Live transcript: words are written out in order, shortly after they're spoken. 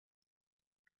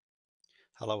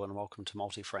Hello and welcome to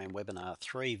Multiframe Webinar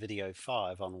 3, Video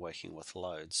 5 on working with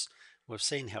loads. We've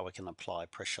seen how we can apply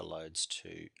pressure loads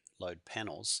to load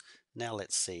panels. Now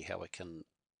let's see how we can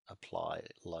apply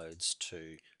loads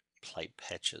to plate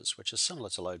patches, which is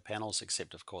similar to load panels,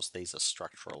 except of course these are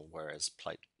structural, whereas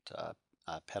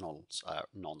panels are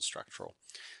non-structural.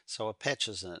 So a patch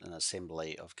is an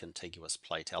assembly of contiguous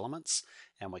plate elements,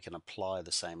 and we can apply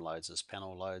the same loads as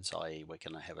panel loads, i.e. we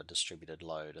can have a distributed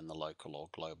load in the local or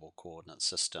global coordinate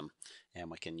system, and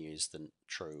we can use the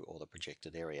true or the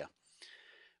projected area.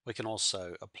 We can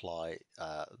also apply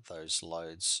those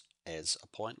loads as a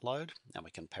point load, and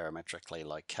we can parametrically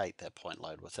locate that point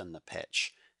load within the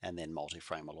patch, and then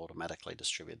Multiframe will automatically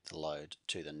distribute the load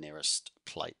to the nearest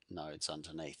plate nodes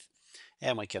underneath.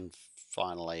 And we can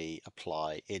finally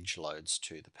apply edge loads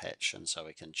to the patch, and so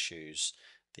we can choose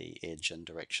the edge and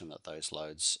direction that those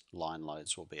loads, line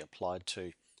loads, will be applied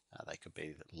to. They could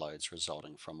be loads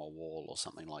resulting from a wall or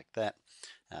something like that,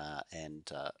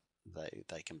 and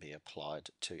they can be applied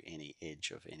to any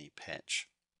edge of any patch.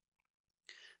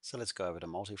 So let's go over to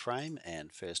Multiframe,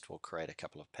 and first we'll create a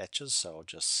couple of patches. So I'll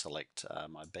just select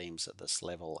my beams at this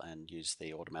level and use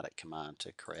the automatic command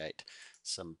to create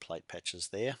some plate patches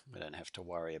there. We don't have to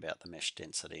worry about the mesh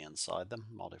density inside them.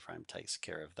 Multiframe takes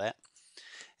care of that.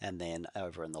 And then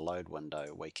over in the load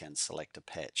window we can select a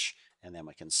patch, and then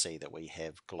we can see that we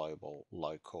have global,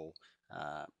 local,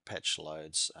 patch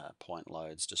loads, point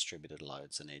loads, distributed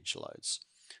loads, and edge loads.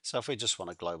 So if we just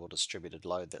want a global distributed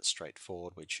load, that's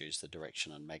straightforward. We choose the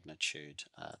direction and magnitude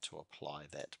to apply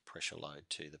that pressure load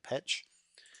to the patch.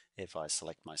 If I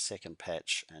select my second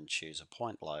patch and choose a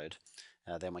point load,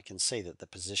 then we can see that the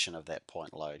position of that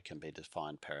point load can be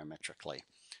defined parametrically.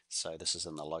 So this is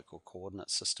in the local coordinate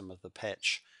system of the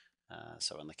patch.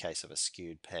 So in the case of a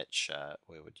skewed patch,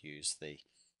 we would use the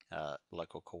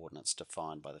local coordinates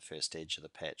defined by the first edge of the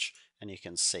patch, and you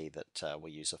can see that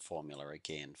we use a formula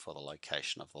again for the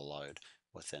location of the load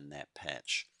within that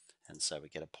patch. And so we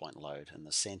get a point load in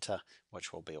the center,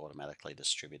 which will be automatically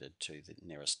distributed to the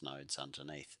nearest nodes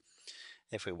underneath.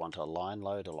 If we want a line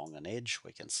load along an edge,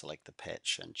 we can select the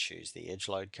patch and choose the edge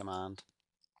load command.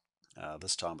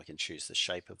 This time we can choose the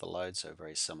shape of the load, so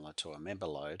very similar to a member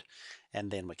load,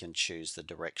 and then we can choose the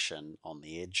direction on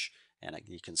the edge, and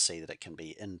you can see that it can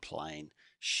be in plane,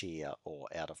 shear, or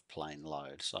out of plane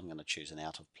load. So I'm going to choose an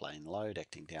out of plane load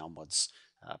acting downwards,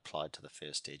 applied to the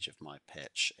first edge of my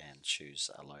patch, and choose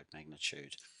a load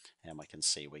magnitude, and we can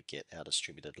see we get our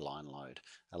distributed line load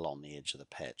along the edge of the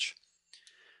patch.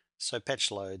 So patch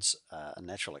loads are a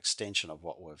natural extension of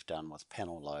what we've done with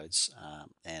panel loads,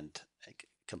 and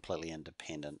completely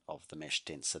independent of the mesh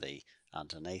density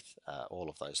underneath. All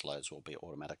of those loads will be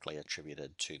automatically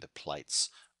attributed to the plates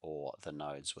or the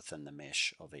nodes within the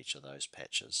mesh of each of those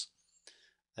patches.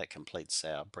 That completes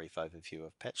our brief overview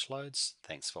of patch loads.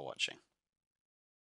 Thanks for watching.